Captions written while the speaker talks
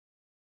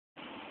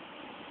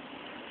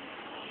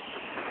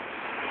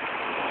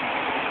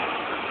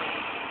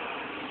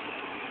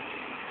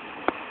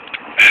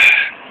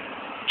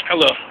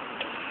Hello.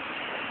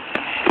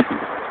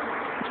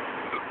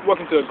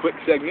 Welcome to a quick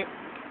segment,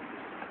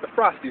 The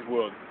Frosty's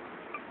World.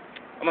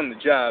 I'm on the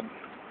job,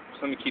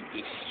 so let me keep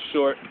this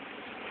short,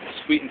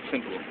 sweet, and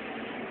simple.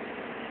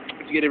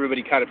 To get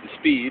everybody caught up to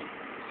speed,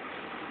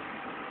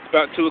 it's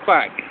about 2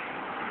 o'clock.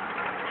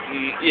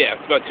 Yeah,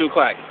 it's about 2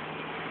 o'clock.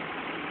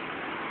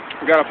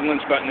 I got off for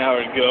lunch about an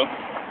hour ago.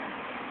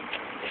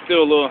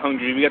 Still a little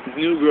hungry. We got this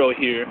new girl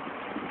here.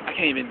 I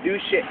can't even do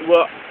shit.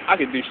 Well, I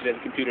could do shit at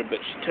the computer, but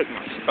she took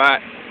my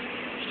spot.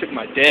 She took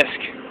my desk.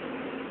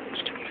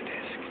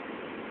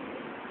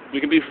 We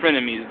can be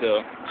frenemies,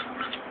 though.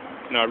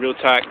 No, real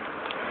talk.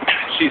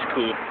 She's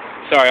cool.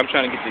 Sorry, I'm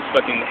trying to get this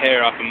fucking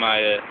hair off of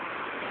my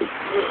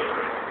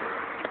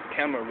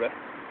camera.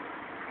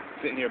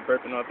 Sitting here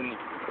burping off in the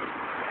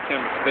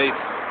camera's face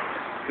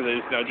because I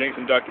just now drank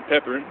some Dr.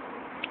 Pepper,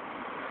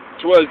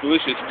 which was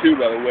delicious too,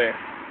 by the way.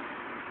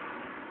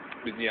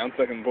 But yeah, I'm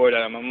fucking bored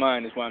out of my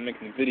mind. That's why I'm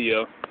making the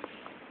video.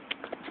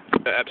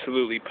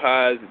 Absolutely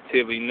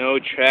positively no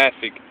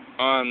traffic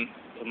on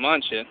La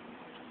Mancha.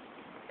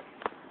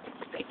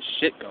 Ain't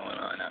shit going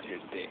on out here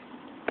today.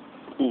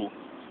 Ooh,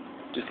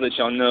 just to let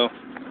y'all know,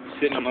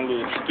 sitting on my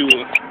little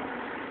stool,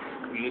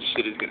 and this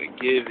shit is gonna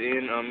give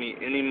in on me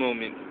any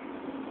moment.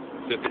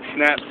 So if it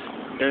snaps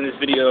during this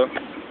video,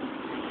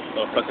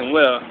 oh fucking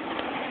well,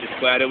 just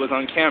glad it was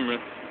on camera.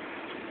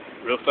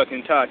 Real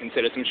fucking talk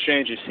instead of some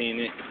stranger seeing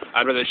it.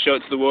 I'd rather show it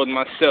to the world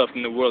myself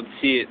than the world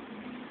see it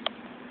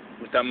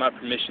without my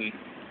permission.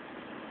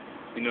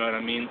 You know what I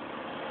mean?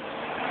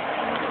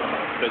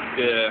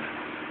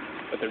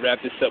 But to wrap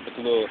this up with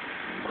a little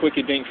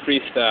quickie-dink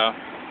freestyle.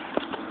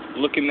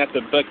 Looking at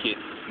the bucket,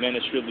 man,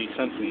 it's really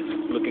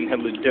something. Looking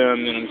hella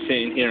dumb, and I'm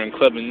sitting here and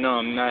clubbing. No,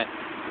 I'm not.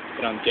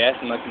 But I'm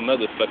gassing like a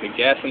motherfucker.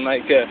 Gassing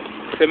like a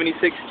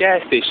 76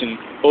 gas station.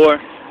 Or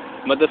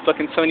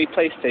motherfucking Sony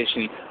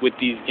PlayStation with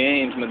these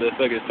games,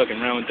 motherfuckers fucking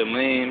around with the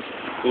lames.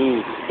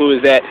 Ooh, who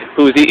is that?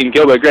 Who's eating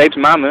Gilbert grapes,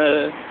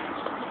 mama?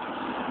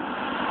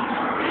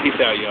 Peace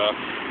out, y'all.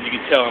 You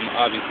can tell I'm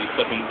obviously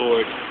fucking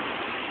bored.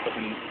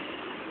 Fucking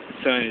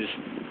sun is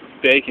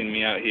baking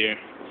me out here.